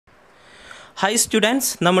Hi students,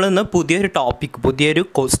 നമ്മൾ ഇന്ന് പുതിയൊരു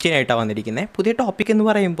ക്വസ്റ്റ്യൻ ആയിട്ടാണ് വന്നിരിക്കുന്നത്. പുതിയ ടോപ്പിക് എന്ന്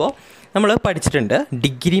പറയുമ്പോൾ നമ്മൾ പഠിച്ചിട്ടുണ്ട്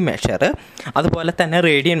ഡിഗ്രി മെഷർ, അതുപോലെ തന്നെ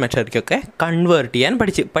റേഡിയൻ മെഷറിക്കൊക്കെ കൺവേർട്ട് ചെയ്യാൻ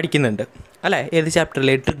പഠിക്കുന്നുണ്ട് അല്ലേ? ഏത്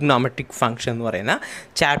ചാപ്റ്ററിൽ? ട്രിഗണോമെട്രിക് ഫംഗ്ഷൻ എന്ന് പറയുന്ന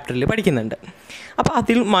ചാപ്റ്ററിൽ പഠിക്കുന്നുണ്ട്. അപ്പോൾ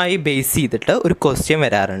അതിലുമായി ബേസ് ചെയ്തിട്ട് ഒരു ക്വസ്റ്റ്യൻ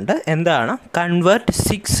വരാറുണ്ട്. എന്താണ്? Convert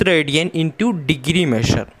 6 radian into degree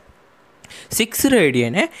measure. 6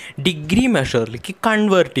 റേഡിയനെ degree മെഷറിലേക്ക്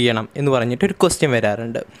convert ചെയ്യണം എന്ന് പറഞ്ഞിട്ടൊരു ക്വസ്റ്റ്യൻ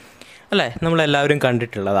വരാറുണ്ട് അല്ലേ? നമ്മളെല്ലാവരും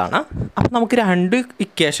കണ്ടിട്ടുള്ളതാണ്. അപ്പോൾ നമുക്ക് 2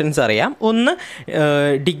 ഇക്വേഷൻസ് അറിയാം. ഒന്ന്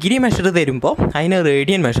ഡിഗ്രി മെഷർ തരുമ്പോൾ അതിനെ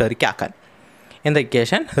റേഡിയൻ മെഷറിലേക്ക് ആക്കാൻ. എന്താ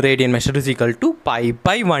equation? Radian measure is equal to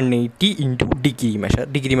π/180 into degree measure.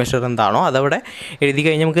 Degree measure എന്താണോ അതവിടെ എഴുതി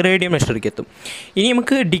കഴിഞ്ഞാൽ നമുക്ക് റേഡിയൻ മെഷറിലേക്ക് എത്തും. ഇനി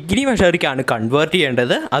നമുക്ക് ഡിഗ്രി മെഷറിലേക്കാണ് കൺവേർട്ട്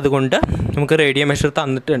ചെയ്യേണ്ടത്. അതുകൊണ്ട് നമുക്ക് റേഡിയൻ മെഷർ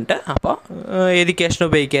തന്നിട്ടുണ്ട്. അപ്പോൾ ഏത് ഇക്വേഷൻ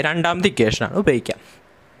ഉപയോഗിക്കുക? രണ്ടാമത്തെ ഇക്വേഷനാണ് ഉപയോഗിക്കുക.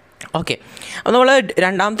 ഓക്കെ, അപ്പോൾ നമ്മൾ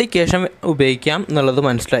രണ്ടാമത്തെ ഇക്വേഷൻ ഉപയോഗിക്കാം എന്നുള്ളത്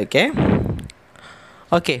മനസ്സിലാക്കിയേ.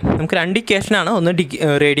 ഓക്കെ, നമുക്ക് 2 ഇക്വേഷനാണ്. ഒന്ന്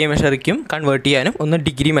റേഡിയൻ മെഷറിക്കും കൺവേർട്ട് ചെയ്യാനും, ഒന്ന്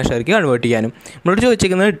ഡിഗ്രി മെഷറിക്ക് കൺവേർട്ട് ചെയ്യാനും. നമ്മളോട്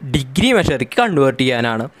ചോദിച്ചിരിക്കുന്നത് ഡിഗ്രി മെഷറിക്ക് കൺവേർട്ട്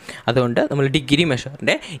ചെയ്യാനാണ്. അതുകൊണ്ട് നമ്മൾ ഡിഗ്രി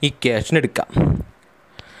മെഷറിൻ്റെ ഇക്വേഷൻ എടുക്കാം.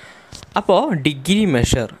 അപ്പോൾ degree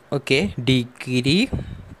measure, okay, degree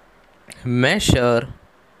measure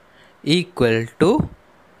equal to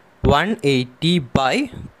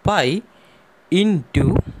 180/π into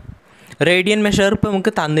radian measure. ഇപ്പോൾ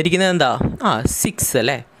നമുക്ക് തന്നിരിക്കുന്നത് എന്താ? 6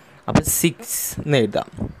 അല്ലേ? അപ്പോൾ 6 എന്ന് എഴുതാം.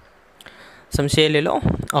 സംശയമില്ലല്ലോ?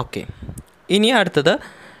 ഓക്കെ, ഇനി അടുത്തത്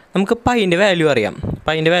നമുക്ക് പൈൻ്റെ വാല്യൂ അറിയാം.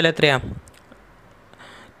 പൈൻ്റെ വാല്യൂ എത്രയാണ്?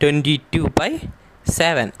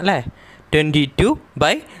 22/7 അല്ലേ?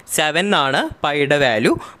 22/7 എന്നാണ് പൈയുടെ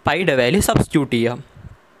വാല്യൂ. പൈയുടെ വാല്യൂ സബ്സ്റ്റിറ്റ്യൂട്ട് ചെയ്യാം.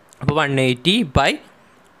 അപ്പോൾ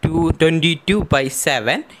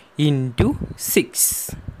 180/22/7 ഇൻറ്റു 6.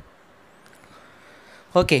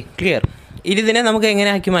 Okay, clear. ഇതിനെ നമുക്ക് എങ്ങനെ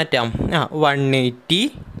ആക്കി മാറ്റാം? 180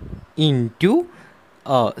 ഇൻറ്റു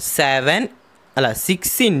 7 അല്ല 6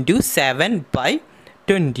 ഇൻറ്റു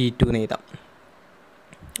 7/22 എന്ന് എഴുതാം.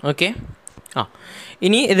 ഓക്കെ,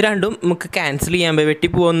 ഇനി ഇത് രണ്ടും നമുക്ക് ക്യാൻസൽ ചെയ്യാൻ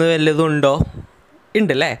വെട്ടിപ്പോകുന്നത് വല്ലതും ഉണ്ടോ?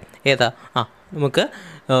 ഉണ്ടല്ലേ? ഏതാ? നമുക്ക്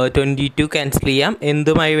 22 ക്യാൻസൽ ചെയ്യാം.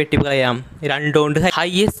 എന്തുമായി വെട്ടിക്കളയാം? 2 കൊണ്ട്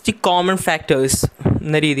ഹയസ്റ്റ് കോമൺ ഫാക്ടേഴ്സ്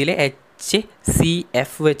എന്ന രീതിയിൽ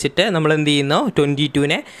HCF വെച്ചിട്ട് നമ്മൾ എന്ത് ചെയ്യുന്നു?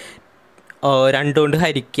 22നെ 2 കൊണ്ട്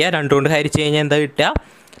ഹരിക്കുക. 2 കൊണ്ട് ഹരിച്ച് കഴിഞ്ഞാൽ എന്താ കിട്ടുക?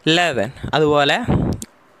 11. അതുപോലെ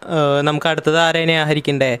നമുക്ക് അടുത്തത് ആരെയാണ്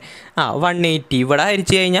ഹരിക്കണ്ടേ? 180. ഇവിടെ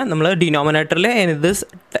ഹരിച്ച് കഴിഞ്ഞാൽ നമ്മൾ ഡിനോമിനേറ്ററിൽ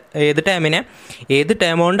ഏത്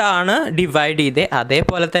ടേം കൊണ്ടാണ് ഡിവൈഡ് ചെയ്തത്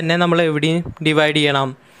അതേപോലെ തന്നെ നമ്മൾ എവിടെയും ഡിവൈഡ് ചെയ്യണം?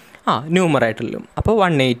 ന്യൂമറേറ്ററിലും. അപ്പോൾ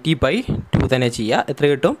 180/2 തന്നെ ചെയ്യുക. എത്ര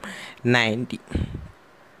കിട്ടും? 90.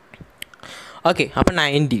 ഓക്കെ, അപ്പോൾ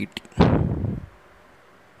 90 കിട്ടി.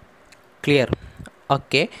 ക്ലിയർ?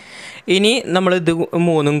 ഓക്കെ, ഇനി നമ്മളിത്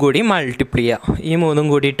 3 കൂടി മൾട്ടിപ്ലൈ ചെയ്യുക. ഈ 3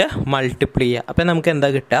 കൂടിയിട്ട് മൾട്ടിപ്ലൈ ചെയ്യുക. അപ്പോൾ നമുക്ക് എന്താ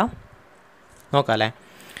കിട്ടുക നോക്കാം അല്ലേ?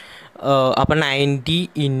 അപ്പോൾ 90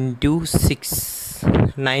 ഇൻറ്റു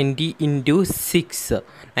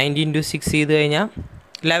 6 ചെയ്ത് കഴിഞ്ഞാൽ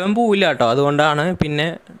 11 പോവില്ല കേട്ടോ. അതുകൊണ്ടാണ് പിന്നെ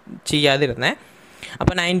ചെയ്യാതിരുന്നത്.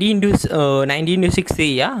 അപ്പോൾ 90 ഇൻറ്റു 6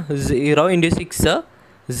 ചെയ്യുക. 0 ഇൻറ്റു 6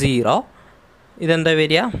 0. ഇതെന്താ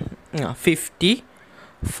വരിക?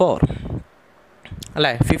 54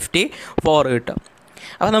 അല്ലേ? 54 കിട്ടും.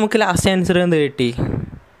 അപ്പോൾ നമുക്ക് ലാസ്റ്റ് ആൻസർ എന്ത് കിട്ടി?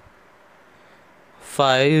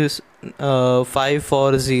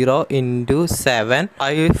 540 ഇൻറ്റു 7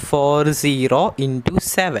 540 ഇൻറ്റു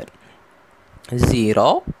 7 0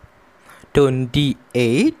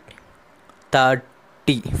 28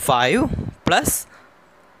 35 പ്ലസ്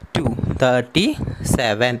 2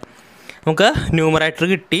 37. നമുക്ക് ന്യൂമറേറ്റർ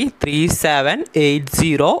കിട്ടി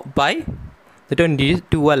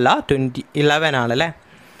 3780/22 അല്ല 11 ആണല്ലേ?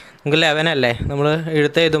 നമുക്ക് 11 അല്ലേ? നമ്മൾ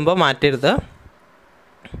എഴുതുമ്പോൾ മാറ്റരുത്.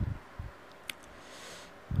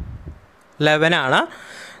 11 ആണ്,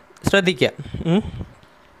 ശ്രദ്ധിക്കുക.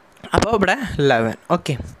 അപ്പോൾ ഇവിടെ 11.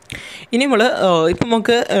 ഓക്കെ, ഇനി നമ്മൾ ഇപ്പം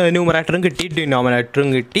നമുക്ക് ന്യൂമറേറ്ററും കിട്ടി ഡിനോമിനേറ്ററും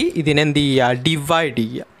കിട്ടി. ഇതിനെന്ത് ചെയ്യുക? ഡിവൈഡ്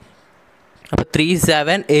ചെയ്യുക. അപ്പോൾ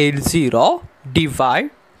 3780 ഡിവൈഡ്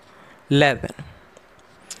 11.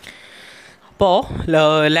 അപ്പോൾ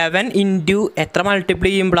 11 ഇൻറ്റു എത്ര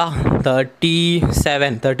മൾട്ടിപ്ലൈ ചെയ്യുമ്പോഴാണ്?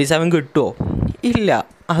 37 കിട്ടുമോ? ഇല്ല,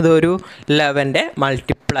 അതൊരു 11ൻ്റെ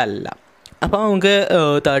മൾട്ടിപ്പിൾ അല്ല. അപ്പോൾ നമുക്ക്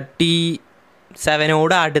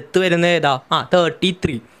 37നോട് അടുത്ത് വരുന്നത് ഏതാ?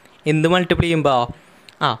 33. എന്ത് മൾട്ടിപ്ലൈ ചെയ്യുമ്പോൾ?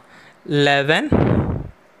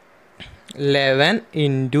 11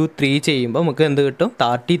 ഇൻറ്റു 3 ചെയ്യുമ്പോൾ നമുക്ക് എന്ത് കിട്ടും?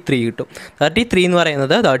 33 കിട്ടും. 33 എന്ന്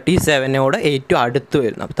പറയുന്നത് 37നോട് ഏറ്റവും അടുത്ത്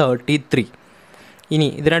വരുന്നു. അപ്പോൾ 33. ഇനി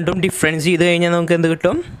ഇത് രണ്ടും ഡിഫറൻസ് ചെയ്ത് കഴിഞ്ഞാൽ നമുക്ക് എന്ത്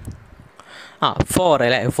കിട്ടും? 4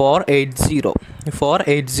 അല്ലേ? 480.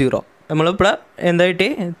 നമ്മളിപ്പോൾ എന്തായിട്ട്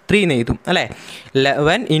 3 എഴുതും അല്ലേ.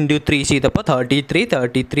 11 × 3 ചെയ്തപ്പോൾ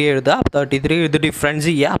 33 എഴുതുക. 33 എഴുതി ഡിഫറൻസ്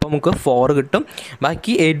ചെയ്യുക. അപ്പോൾ നമുക്ക് 4 കിട്ടും.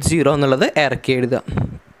 ബാക്കി 80 എന്നുള്ളത് ഇറക്കി എഴുതുക.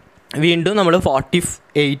 വീണ്ടും നമ്മൾ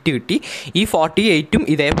 48 കിട്ടി. ഈ 48ഉം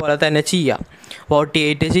ഇതേപോലെ തന്നെ ചെയ്യാം.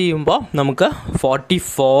 48 ചെയ്യുമ്പോൾ നമുക്ക്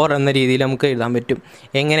 44 എന്ന രീതിയിൽ നമുക്ക് എഴുതാൻ പറ്റും.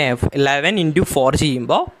 എങ്ങനെ? 11 × 4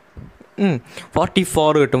 ചെയ്യുമ്പോൾ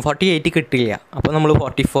 44 കിട്ടും. 48 കിട്ടില്ല. അപ്പോൾ നമ്മൾ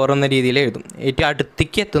 44 എന്ന രീതിയിൽ എഴുതും. ഏറ്റവും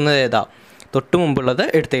അടുത്തേക്ക് എത്തുന്നത് ഏതാ? തൊട്ട് മുമ്പുള്ളത്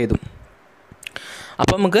എടുത്ത് എഴുതും.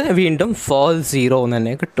 അപ്പോൾ നമുക്ക് വീണ്ടും 40 എന്ന്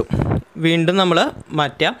തന്നെ കിട്ടും. വീണ്ടും നമ്മൾ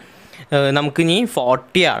നമുക്കിനി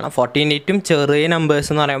 40 ആണ്. 48ഉം ചെറിയ നമ്പേഴ്സ്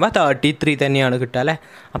എന്ന് പറയുമ്പോൾ 33 തന്നെയാണ് കിട്ടുക അല്ലേ.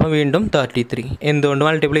 അപ്പോൾ വീണ്ടും 33 എന്തുകൊണ്ട്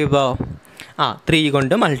മൾട്ടിപ്ലൈ ചെയ്തപ്പോൾ 3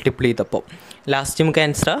 കൊണ്ട് മൾട്ടിപ്ലൈ ചെയ്തപ്പോൾ ലാസ്റ്റ്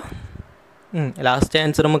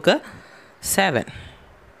ആൻസർ നമുക്ക് 7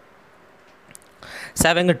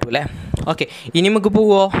 കിട്ടും അല്ലേ. ഓക്കെ, ഇനി നമുക്ക്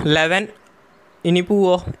പോവോ? 11 ഇനി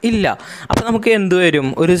പോവോ? ഇല്ല. അപ്പോൾ നമുക്ക് എന്ത് വരും?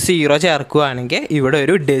 ഒരു 0 ചേർക്കുകയാണെങ്കിൽ ഇവിടെ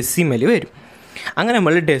ഒരു ഡെസിമൽ വരും. അങ്ങനെ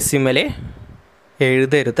നമ്മൾ ഡെസിമൽ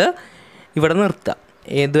എഴുതരുത്, ഇവിടെ നിർത്തുക.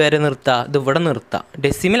 ഏതുവരെ നിർത്തുക? ഇത് ഇവിടെ നിർത്തുക.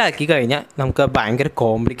 ഡെസിമലാക്കി കഴിഞ്ഞാൽ നമുക്ക് ഭയങ്കര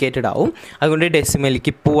കോംപ്ലിക്കേറ്റഡ് ആവും. അതുകൊണ്ട്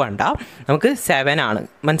ഡെസിമലിക്ക് പോവണ്ട. നമുക്ക് 7 ആണ്.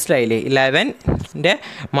 മനസ്സിലായില്ലേ? 11ൻ്റെ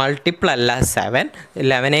മൾട്ടിപ്പിൾ അല്ല 7.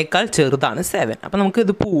 11നേക്കാൾ ചെറുതാണ് 7. അപ്പോൾ നമുക്ക്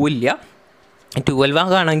ഇത് പോവില്ല.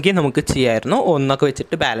 12 ആണെങ്കിൽ നമുക്ക് ചെയ്യാമായിരുന്നു, 1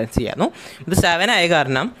 വെച്ചിട്ട് ബാലൻസ് ചെയ്യാമായിരുന്നു. ഇത് 7 ആയ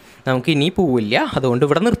കാരണം നമുക്ക് ഇനി പോവില്ല. അതുകൊണ്ട്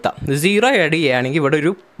ഇവിടെ നിർത്താം. 0 ആഡ് ചെയ്യുകയാണെങ്കിൽ ഇവിടെ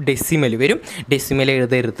ഒരു ഡെസിമൽ വരും. ഡെസിമൽ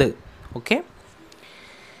എഴുതരുത്. ഓക്കെ,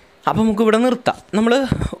 അപ്പോൾ നമുക്ക് ഇവിടെ നിർത്താം. നമ്മൾ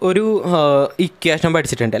ഒരു ഇക്വേഷൻ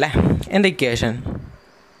പഠിച്ചിട്ടുണ്ട് അല്ലേ. എന്താ ഇക്വേഷൻ?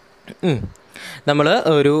 നമ്മൾ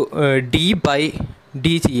ഒരു d/d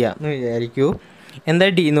ചെയ്യാമെന്ന് വിചാരിക്കൂ. എന്താ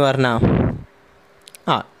d എന്ന് പറഞ്ഞാൽ?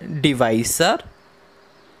 ഡിവൈസർ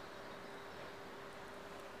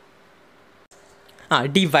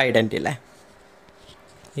ഡിവൈഡൻ്റ് അല്ലേ.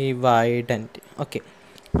 ഓക്കെ,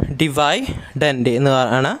 ഡിവൈഡൻ്റ് എന്ന്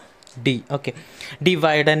പറഞ്ഞാൽ ഡി. ഓക്കെ,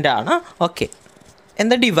 ഡിവൈഡൻ്റ് ആണ്. ഓക്കെ,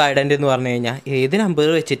 എന്താ ഡിവൈഡൻ്റ് എന്ന് പറഞ്ഞു കഴിഞ്ഞാൽ ഏത് നമ്പർ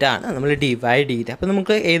വെച്ചിട്ടാണ് നമ്മൾ ഡിവൈഡ് ചെയ്തത്. അപ്പോൾ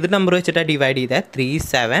നമുക്ക് ഏത് നമ്പർ വെച്ചിട്ടാണ് ഡിവൈഡ് ചെയ്തത്?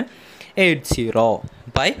 3780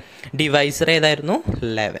 ബൈ ഡിവൈസർ ഏതായിരുന്നു?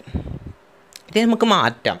 11. ഇത് നമുക്ക്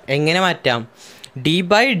മാറ്റാം. എങ്ങനെ മാറ്റാം?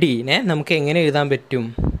 d/dനെ നമുക്ക് എങ്ങനെ എഴുതാൻ പറ്റും?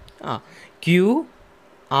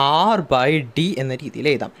 QR/d എന്ന രീതിയിൽ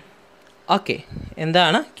എഴുതാം. ഓക്കെ,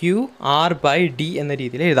 എന്താണ്? QR/d എന്ന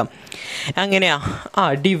രീതിയിൽ എഴുതാം. അങ്ങനെയാ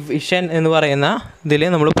ഡിവിഷൻ എന്ന് പറയുന്ന ഇതിൽ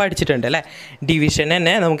നമ്മൾ പഠിച്ചിട്ടുണ്ട് അല്ലേ. ഡിവിഷൻ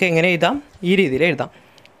തന്നെ നമുക്ക് എങ്ങനെ എഴുതാം? ഈ രീതിയിൽ എഴുതാം.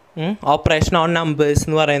 ഓപ്പറേഷൻ ഓൺ നമ്പേഴ്സ്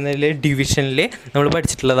എന്ന് പറയുന്നതിൽ ഡിവിഷനിൽ നമ്മൾ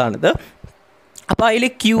പഠിച്ചിട്ടുള്ളതാണിത്. അപ്പോൾ അതിൽ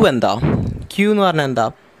ക്യൂ എന്താ? ക്യൂ എന്ന് പറഞ്ഞാൽ എന്താ?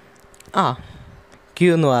 ക്യൂ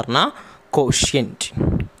എന്ന് പറഞ്ഞാൽ കോഷ്യൻറ്റ്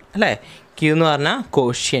അല്ലേ. ക്യൂ എന്ന് പറഞ്ഞാൽ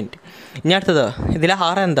കോഷ്യൻറ്റ്. ഇനി അടുത്തത് ഇതിൽ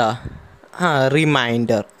എന്താ?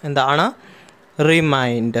 റിമൈൻഡർ. എന്താണ്?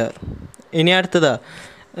 റിമൈൻഡർ. ഇനി അടുത്തത്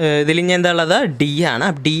ഇതിൽ ഇനി എന്താ ഉള്ളത്? ഡി ആണ്.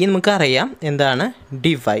 ഡി നമുക്കറിയാം എന്താണ്?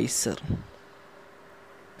 ഡിവൈസർ.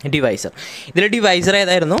 ഇതിൽ ഡിവൈസർ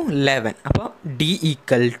ഏതായിരുന്നു? 11. അപ്പോൾ d =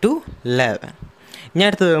 11. ഇനി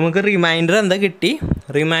അടുത്തത് നമുക്ക് റിമൈൻഡർ എന്താ കിട്ടി?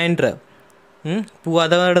 റിമൈൻഡർ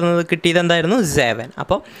പോവാതെ കിടന്നത് കിട്ടിയത് എന്തായിരുന്നു? 7.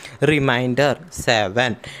 അപ്പോൾ റിമൈൻഡർ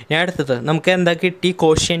 7. ഇനി അടുത്തത് നമുക്ക് എന്താ കിട്ടി?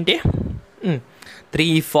 കോഷ്യൻറ്റ്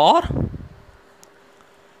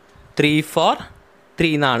 343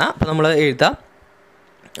 എന്നാണ്. അപ്പോൾ നമ്മൾ എഴുതാം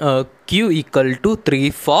Q =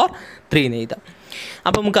 343 എന്ന് എഴുതാം.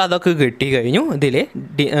 അപ്പോൾ നമുക്ക് അതൊക്കെ കിട്ടി കഴിഞ്ഞു. ഇതിൽ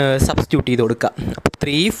സബ്സ്റ്റിറ്റ്യൂട്ട് ചെയ്ത് കൊടുക്കാം. അപ്പോൾ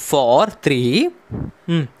 343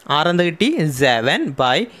 എന്താ കിട്ടി?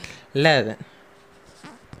 7/11.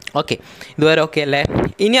 ഓക്കെ, ഇതുവരെ ഓക്കെ അല്ലേ?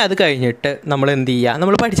 ഇനി അത് കഴിഞ്ഞിട്ട് നമ്മൾ എന്ത് ചെയ്യുക?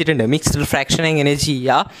 നമ്മൾ പഠിച്ചിട്ടുണ്ട് മിക്സ്ഡ് ഫ്രാക്ഷൻ എങ്ങനെ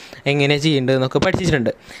ചെയ്യേണ്ടതെന്നൊക്കെ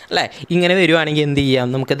പഠിച്ചിട്ടുണ്ട് അല്ലേ. ഇങ്ങനെ വരുവാണെങ്കിൽ എന്ത് ചെയ്യാം?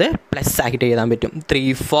 നമുക്കത് പ്ലസ് ആക്കിയിട്ട് എഴുതാൻ പറ്റും.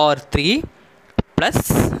 343 +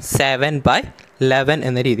 7/11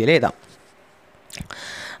 എന്ന രീതിയിൽ എഴുതാം.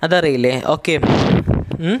 അതറിയില്ലേ? ഓക്കെ,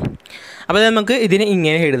 അപ്പോൾ നമുക്ക് ഇതിനെ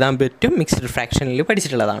ഇങ്ങനെ എഴുതാൻ പറ്റും. മിക്സ്ഡ് ഫ്രാക്ഷനിൽ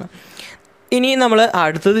പഠിച്ചിട്ടുള്ളതാണ്. ഇനി നമ്മൾ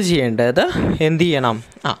അടുത്തത് ചെയ്യേണ്ടത് എന്ത് ചെയ്യണം?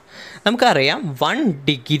 നമുക്കറിയാം 1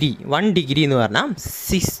 ഡിഗ്രി എന്ന് പറഞ്ഞാൽ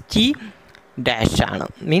 60 ആണ്.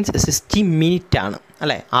 മീൻസ് 60 മിനിറ്റ് ആണ്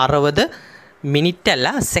അല്ലേ. 60 മിനിറ്റ് അല്ല,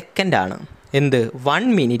 സെക്കൻഡാണ്. എന്ത്? 1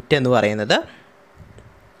 മിനിറ്റ് എന്ന് പറയുന്നത്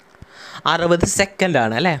 60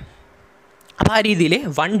 സെക്കൻഡാണ് അല്ലേ. അപ്പോൾ ആ രീതിയിൽ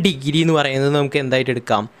 1 ഡിഗ്രി എന്ന് പറയുന്നത് നമുക്ക് എന്തായിട്ട്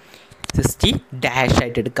എടുക്കാം? 60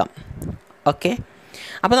 ആയിട്ട് എടുക്കാം. ഓക്കെ,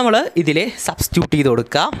 അപ്പോൾ നമ്മൾ ഇതിൽ സബ്സ്റ്റിറ്റ്യൂട്ട് ചെയ്ത്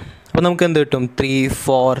കൊടുക്കുക. അപ്പോൾ നമുക്ക് എന്ത് കിട്ടും?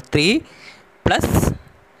 343 +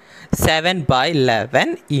 7/11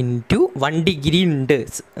 × 1 ഡിഗ്രി ഉണ്ട്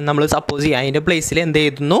നമ്മൾ സപ്പോസ് ചെയ്യാം. അതിൻ്റെ പ്ലേസിൽ എന്ത്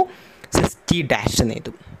എഴുതുന്നു? 60 എന്ന്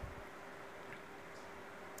എഴുതും.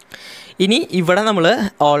 ഇനി ഇവിടെ നമ്മൾ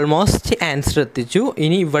ഓൾമോസ്റ്റ് ആൻസർ എത്തിച്ചു.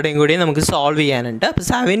 ഇനി ഇവിടെയും കൂടി നമുക്ക് സോൾവ് ചെയ്യാനുണ്ട്. അപ്പോൾ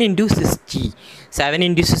 7 × 60 7 ×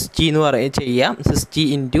 60 എന്ന് ചെയ്യാം. 60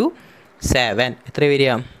 × 7 എത്ര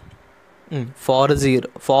വരിക?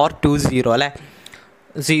 420 അല്ലേ,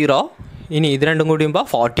 0. ഇനി ഇത് രണ്ടും കൂടിയുമ്പോൾ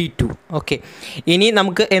 42. ഓക്കെ, ഇനി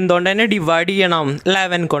നമുക്ക് എന്തുകൊണ്ട് തന്നെ ഡിവൈഡ് ചെയ്യണം?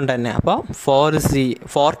 11 കൊണ്ട് തന്നെ. അപ്പോൾ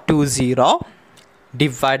 420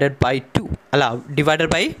 ഡിവൈഡഡ് ബൈ 2 അല്ല,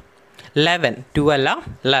 ഡിവൈഡഡ് ബൈ 11, 2 അല്ല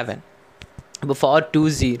 11. അപ്പോൾ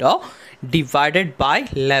 420 ഡിവൈഡഡ് ബൈ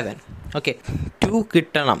 11. ഓക്കെ, 2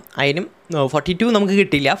 കിട്ടണം. അതിനും 42 നമുക്ക്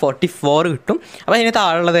കിട്ടില്ല, 44 കിട്ടും. അപ്പോൾ അതിന്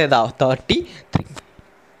താഴെയുള്ളത് ഏതാ? 33.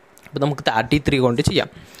 അപ്പോൾ നമുക്ക് 33 കൊണ്ട് ചെയ്യാം.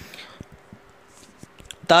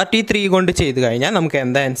 33 കൊണ്ട് ചെയ്ത് കഴിഞ്ഞാൽ നമുക്ക്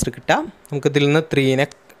എന്താ ആൻസർ കിട്ടാം? നമുക്ക് ഇതിൽ നിന്ന് 3നെ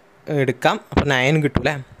എടുക്കാം. അപ്പോൾ 9 കിട്ടും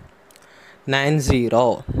അല്ലേ, 90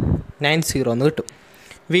 എന്ന് കിട്ടും.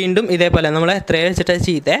 വീണ്ടും ഇതേപോലെ നമ്മൾ എത്ര വെച്ചിട്ടാണ്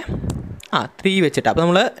ചെയ്തേ? 3 വെച്ചിട്ട്. അപ്പോൾ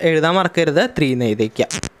നമ്മൾ എഴുതാൻ മറക്കരുത്, 3 എന്ന് എഴുതിക്കുക.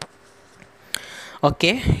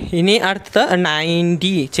 ഓക്കെ, ഇനി അടുത്ത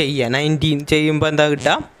 90 ചെയ്യുക. 90 ചെയ്യുമ്പോൾ എന്താ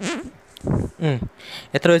കിട്ടുക?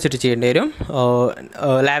 എത്ര വെച്ചിട്ട് ചെയ്യേണ്ടി വരും?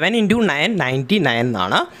 11 × 9 99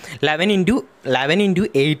 എന്നാണ്. 11 ×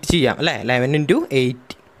 8 ചെയ്യാം അല്ലേ, 11 × 8.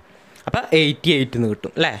 അപ്പോൾ 88 എന്ന്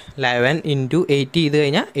കിട്ടും അല്ലേ. 11 × 8 ചെയ്ത്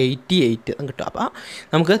കഴിഞ്ഞാൽ 88 എന്ന് കിട്ടും. അപ്പോൾ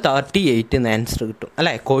നമുക്ക് 38 എന്ന് ആൻസർ കിട്ടും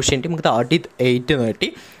അല്ലേ. കോഷ്യൻ്റ് നമുക്ക് 38 എന്ന് കിട്ടി.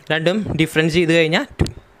 രണ്ടും ഡിഫറൻസ് ചെയ്ത് കഴിഞ്ഞാൽ 2.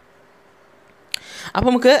 അപ്പോൾ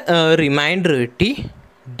നമുക്ക് റിമൈൻഡർ കിട്ടി,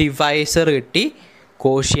 ഡിവൈസർ കിട്ടി,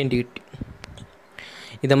 കോഷ്യൻ്റ് കിട്ടി.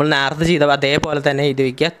 ഇത് നമ്മൾ നേരത്തെ ചെയ്ത അതേപോലെ തന്നെ ഇത്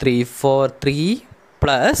വയ്ക്കുക. 343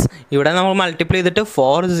 പ്ലസ് ഇവിടെ നമ്മൾ മൾട്ടിപ്ലൈ ചെയ്തിട്ട്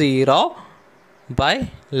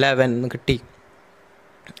 40/11 എന്ന് കിട്ടി.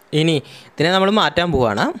 ഇനി ഇതിനെ നമ്മൾ മാറ്റാൻ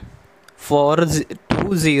പോവുകയാണ്.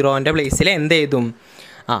 420ൻ്റെ പ്ലേസിൽ എന്ത് ചെയ്തും?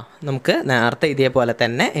 നമുക്ക് നേരത്തെ ഇതേപോലെ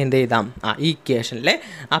തന്നെ എന്ത് ചെയ്താം? ഈ ഇക്വേഷനിൽ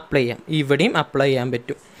അപ്ലൈ ചെയ്യാം. ഇവിടെയും അപ്ലൈ ചെയ്യാൻ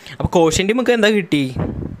പറ്റും. അപ്പോൾ കോഷ്യൻ്റ് നമുക്ക് എന്താ കിട്ടി?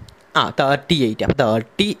 38. അപ്പോൾ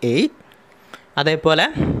 38 അതേപോലെ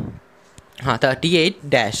 38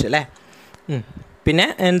 ഡാഷ് അല്ലേ. പിന്നെ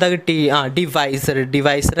എന്താ കിട്ടി? ഡിവൈസർ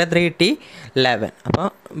എത്ര കിട്ടി? 11. അപ്പോൾ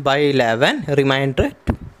ബൈ 11 റിമൈൻഡർ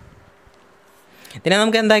 2. ഇതിനെ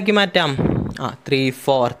നമുക്ക് എന്താക്കി മാറ്റാം?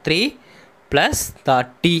 343 പ്ലസ്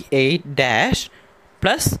 38 ഡാഷ്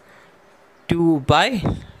പ്ലസ്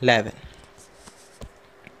 2/11.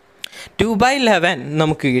 2/11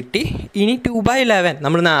 നമുക്ക് കിട്ടി. ഇനി 2/11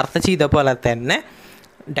 നമ്മൾ നേരത്തെ ചെയ്ത പോലെ തന്നെ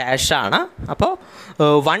ഡാഷാണ്. അപ്പോൾ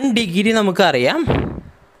 1 ഡിഗ്രി നമുക്കറിയാം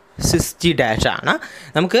 60 ഡാഷാണ്.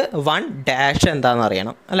 നമുക്ക് 1 ഡാഷ് എന്താണെന്ന്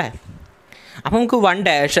അറിയണം അല്ലേ. അപ്പോൾ നമുക്ക് 1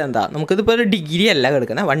 ഡാഷ് എന്താ? നമുക്കിതിപ്പോൾ ഒരു ഡിഗ്രി അല്ല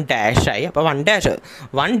കിടക്കുന്നത്, 1 ഡാഷായി. അപ്പോൾ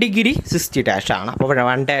 1 ഡിഗ്രി 60 ഡാഷാണ്. അപ്പോൾ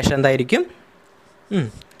 1 ഡാഷ് എന്തായിരിക്കും?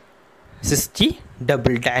 60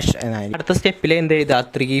 ഡബിൾ ഡാഷ് എന്നായിരിക്കും. അടുത്ത സ്റ്റെപ്പിൽ എന്ത് ചെയ്താ?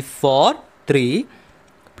 343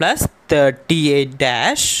 plus 38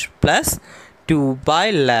 dash plus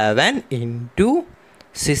 2/11 into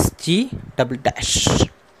 60 double dash.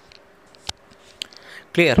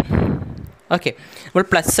 Clear? Okay, നമ്മൾ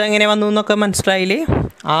പ്ലസ് എങ്ങനെ വന്നു എന്നൊക്കെ മനസ്സിലായില്ലേ?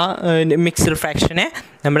 ആ മിക്സ്ഡ് ഫ്രാക്ഷനെ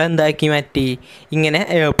നമ്മൾ എന്താക്കി മാറ്റി? ഇങ്ങനെ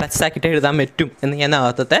പ്ലസ് ആക്കിയിട്ട് എഴുതാൻ പറ്റും എന്ന് ഞാൻ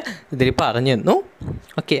നേരത്തെ ഇതിൽ പറഞ്ഞു തന്നു.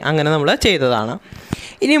 ഓക്കെ, അങ്ങനെ നമ്മൾ ചെയ്തതാണ്.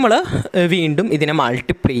 ഇനി നമ്മൾ വീണ്ടും ഇതിനെ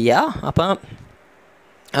മൾട്ടിപ്ലൈ ചെയ്യുക. അപ്പം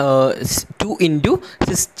 2 ×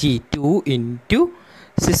 60 2 ×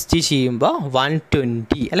 60 ചെയ്യുമ്പോൾ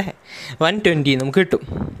 120 അല്ലേ. 120 നമുക്ക് കിട്ടും.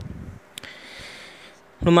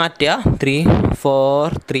 മാറ്റുക.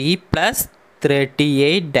 343 പ്ലസ്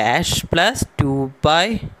 38 ഡാഷ് പ്ലസ്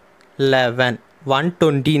 2/11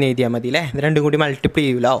 120 എന്ന് എഴുതിയാൽ മതി അല്ലേ. ഇത് രണ്ടും കൂടി മൾട്ടിപ്ലൈ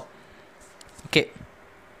ചെയ്യൂലോ. ഓക്കെ,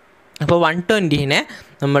 അപ്പോൾ 120നെ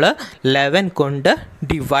നമ്മൾ 11 കൊണ്ട്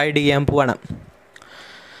ഡിവൈഡ് ചെയ്യാൻ പോകണം.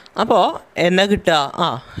 അപ്പോൾ എന്താ കിട്ടുക?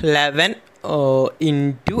 11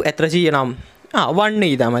 ഇൻറ്റു എത്ര ചെയ്യണം? 1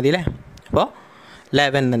 ചെയ്താൽ മതി അല്ലേ. അപ്പോൾ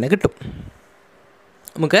 11 തന്നെ കിട്ടും.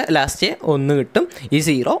 നമുക്ക് ലാസ്റ്റ് 1 കിട്ടും. ഈ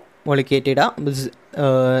 0 മൊളിക്കേറ്റ് ഇടാം,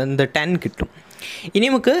 10 കിട്ടും. ഇനി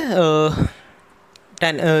നമുക്ക്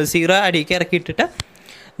 0 അടിയിലേക്ക് ഇറക്കിയിട്ടിട്ട്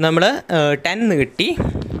നമ്മൾ 10 കിട്ടി.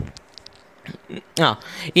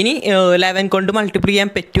 ഇനി 11 കൊണ്ട് മൾട്ടിപ്ലൈ ചെയ്യാൻ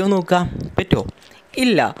പറ്റുമോ നോക്കാം. പറ്റുമോ?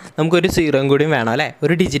 ഇല്ല, നമുക്കൊരു 0 കൂടിയും വേണം അല്ലേ.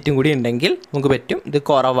 ഒരു ഡിജിറ്റും കൂടി ഉണ്ടെങ്കിൽ നമുക്ക് പറ്റും. ഇത്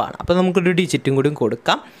കുറവാണ്, അപ്പോൾ നമുക്കൊരു ഡിജിറ്റും കൂടിയും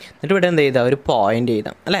കൊടുക്കാം. എന്നിട്ട് ഇവിടെ എന്ത് ചെയ്താൽ? ഒരു പോയിൻ്റ്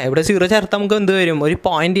എഴുതാം അല്ലേ. ഇവിടെ 0 ചേർത്താൽ നമുക്ക് എന്ത് വരും? ഒരു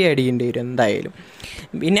പോയിൻ്റ് ആഡ് ചെയ്യേണ്ടി വരും എന്തായാലും.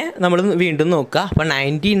 പിന്നെ നമ്മൾ വീണ്ടും നോക്കുക. അപ്പോൾ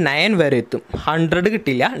 99 വരെ എത്തും. 100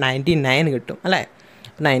 കിട്ടില്ല, 99 കിട്ടും അല്ലേ.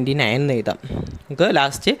 99 എന്ന് എഴുതാം. നമുക്ക്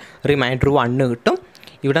ലാസ്റ്റ് റിമൈൻഡർ 1 കിട്ടും.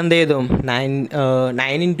 ഇവിടെ എന്ത് ചെയ്തും? 9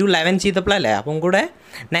 × 11 ചെയ്തപ്പോഴല്ലേ, അപ്പം കൂടെ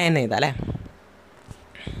 9 എഴുതാം അല്ലേ.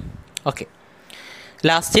 Okay,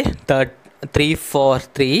 last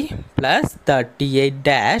 343 plus 38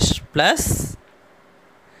 dash plus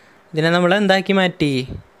ഇതിനെ നമ്മൾ എന്താക്കി മാറ്റി?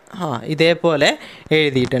 ഇതേപോലെ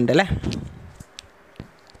എഴുതിയിട്ടുണ്ട് അല്ലേ.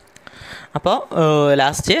 അപ്പോൾ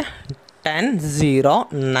ലാസ്റ്റ് 10 0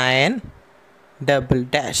 9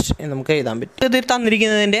 " നമുക്ക് എഴുതാൻ പറ്റും. ഇത്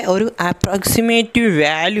തന്നിരിക്കുന്നതിൻ്റെ ഒരു അപ്രോക്സിമേറ്റീവ്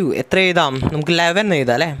വാല്യൂ എത്ര എഴുതാം? നമുക്ക് 11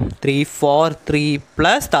 എഴുതാം അല്ലേ. 343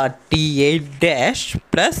 + 38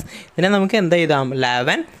 പ്ലസ് ഇതിനെ നമുക്ക് എന്താ എഴുതാം?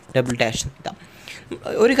 11 " എഴുതാം.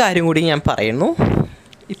 ഒരു കാര്യം കൂടി ഞാൻ പറയുന്നു.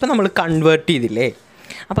 ഇപ്പം നമ്മൾ കൺവേർട്ട് ചെയ്തില്ലേ,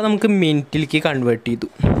 അപ്പോൾ നമുക്ക് മിനിറ്റിലേക്ക് കൺവേർട്ട് ചെയ്തു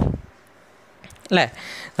അല്ലേ.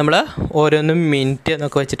 നമ്മൾ ഓരോന്നും മിനിറ്റ്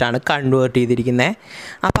എന്നൊക്കെ വെച്ചിട്ടാണ് കൺവേർട്ട് ചെയ്തിരിക്കുന്നത്.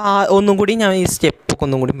 അപ്പോൾ ഒന്നും കൂടി ഞാൻ ഈ സ്റ്റെപ്പൊക്കെ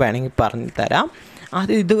ഒന്നും കൂടി വേണമെങ്കിൽ പറഞ്ഞു തരാം.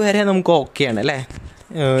 ഇതുവരെ നമുക്ക് ഓക്കെയാണ് അല്ലേ.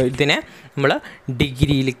 ഇതിനെ നമ്മൾ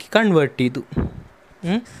ഡിഗ്രിയിലേക്ക് കൺവേർട്ട് ചെയ്തു.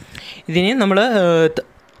 ഇതിന് നമ്മൾ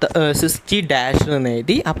 60 എന്ന്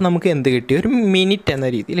എഴുതി. അപ്പോൾ നമുക്ക് എന്ത് കിട്ടി? ഒരു മിനിറ്റ് എന്ന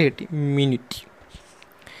രീതിയിൽ കിട്ടി. മിനിറ്റ്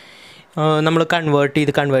നമ്മൾ കൺവേർട്ട്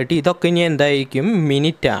ചെയ്ത് ഇതൊക്കെ ഇനി എന്തായിരിക്കും?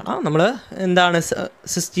 മിനിറ്റാണ്. നമ്മൾ എന്താണ്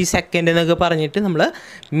 60 സെക്കൻഡ് എന്നൊക്കെ പറഞ്ഞിട്ട് നമ്മൾ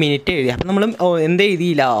മിനിറ്റ് എഴുതി. അപ്പം നമ്മൾ എന്ത്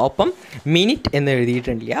എഴുതിയില്ല, ഒപ്പം മിനിറ്റ് എന്ന്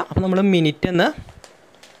എഴുതിയിട്ടില്ല. അപ്പം നമ്മൾ മിനിറ്റ് എന്ന്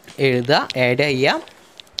എഴുതുക, ആഡ് ചെയ്യാം.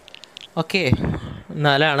 ഓക്കെ,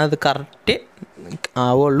 എന്നാലാണ് അത് കറക്റ്റ്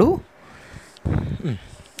ആവുള്ളൂ.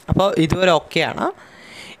 അപ്പോൾ ഇതുവരെ ഓക്കെയാണ്.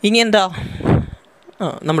 ഇനി എന്താ,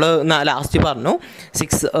 നമ്മൾ ലാസ്റ്റ് പറഞ്ഞു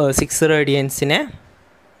 6 റേഡിയൻസിനെ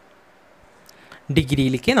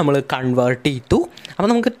ഡിഗ്രിയിലേക്ക് നമ്മൾ കൺവേർട്ട് ചെയ്തു. അപ്പോൾ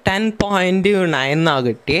നമുക്ക് 10.9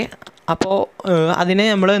 കിട്ടിയേ. അപ്പോൾ അതിനെ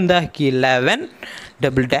നമ്മൾ എന്താക്കി? 11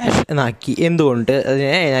 " എന്നാക്കി. എന്തുകൊണ്ട്?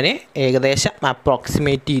 അതിനെ ഞാൻ ഏകദേശം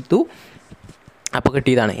അപ്രോക്സിമേറ്റ് ചെയ്തു. അപ്പോൾ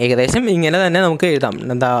കിട്ടിയതാണ്. ഏകദേശം ഇങ്ങനെ തന്നെ നമുക്ക് എഴുതാം.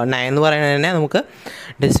 9 എന്ന് പറയുന്നത് തന്നെ നമുക്ക്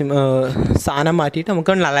സ്ഥാനം മാറ്റിയിട്ട്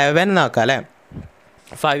നമുക്ക് 11 എന്നാക്കാം അല്ലേ.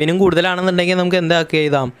 5നും കൂടുതലാണെന്നുണ്ടെങ്കിൽ നമുക്ക് എന്താക്കി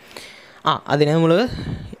എഴുതാം? അതിനെ നമ്മൾ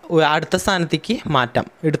അടുത്ത സ്ഥാനത്തേക്ക് മാറ്റാം,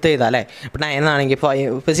 എടുത്ത് എഴുതാം അല്ലേ. ഇപ്പോൾ 9 ആണെങ്കിൽ 5,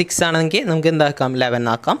 ഇപ്പോൾ 6 ആണെങ്കിൽ നമുക്ക് എന്താക്കാം? 11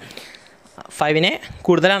 ആക്കാം. 5നെ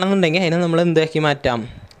കൂടുതലാണെന്നുണ്ടെങ്കിൽ അതിനെ നമ്മൾ എന്താക്കി മാറ്റാം?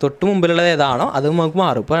 തൊട്ട് മുമ്പിലുള്ളത് ഏതാണോ അത് നമുക്ക്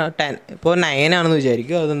മാറും. ഇപ്പോൾ 9 ആണെന്ന്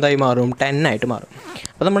വിചാരിക്കും, അതെന്തായി മാറും? 10 ആയിട്ട് മാറും.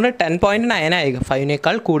 അപ്പോൾ നമ്മൾ 10.9 ആയി.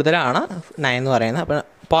 5നേക്കാൾ കൂടുതലാണ് 9 എന്ന് പറയുന്നത്. അപ്പോൾ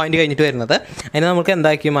പോയിൻ്റ് കഴിഞ്ഞിട്ട് വരുന്നത് അതിനെ നമുക്ക്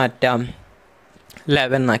എന്താക്കി മാറ്റാം?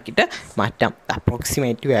 11 ആക്കിയിട്ട് മാറ്റാം.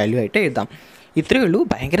 അപ്രോക്സിമേറ്റ് വാല്യൂ ആയിട്ട് എഴുതാം. ഇത്രയേ ഉള്ളൂ.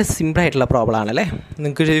 ഭയങ്കര സിമ്പിളായിട്ടുള്ള പ്രോബ്ലം ആണല്ലേ.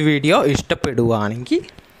 നിങ്ങൾക്ക് ഈ വീഡിയോ ഇഷ്ടപ്പെടുകയാണെങ്കിൽ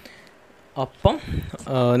ഒപ്പം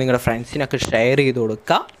നിങ്ങളുടെ ഫ്രണ്ട്സിനൊക്കെ ഷെയർ ചെയ്ത്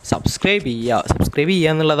കൊടുക്കുക. സബ്സ്ക്രൈബ്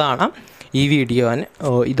ചെയ്യുക എന്നുള്ളതാണ് ഈ വീഡിയോ.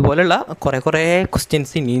 ഇതുപോലുള്ള കുറേ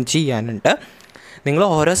ക്വസ്റ്റ്യൻസ് ഇനിയും ചെയ്യാനുണ്ട്. നിങ്ങൾ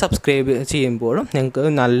ഓരോ സബ്സ്ക്രൈബ് ചെയ്യുമ്പോഴും നിങ്ങൾക്ക്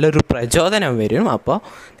നല്ലൊരു പ്രചോദനം വരും. അപ്പോൾ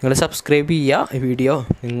നിങ്ങൾ സബ്സ്ക്രൈബ് ചെയ്യുക, വീഡിയോ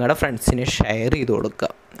നിങ്ങളുടെ ഫ്രണ്ട്സിന് ഷെയർ ചെയ്ത്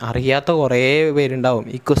കൊടുക്കുക. അറിയാത്ത കുറേ പേരുണ്ടാവും,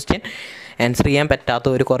 ഈ ക്വസ്റ്റ്യൻ ആൻസർ ചെയ്യാൻ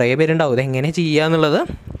പറ്റാത്തവർ കുറേ പേരുണ്ടാവും. ഇതെങ്ങനെ ചെയ്യുക എന്നുള്ളത്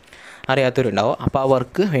അറിയാത്തവരുണ്ടാവും. അപ്പോൾ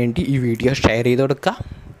അവർക്ക് വേണ്ടി ഈ വീഡിയോ ഷെയർ ചെയ്ത് കൊടുക്കുക.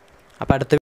 അപ്പോൾ അടുത്ത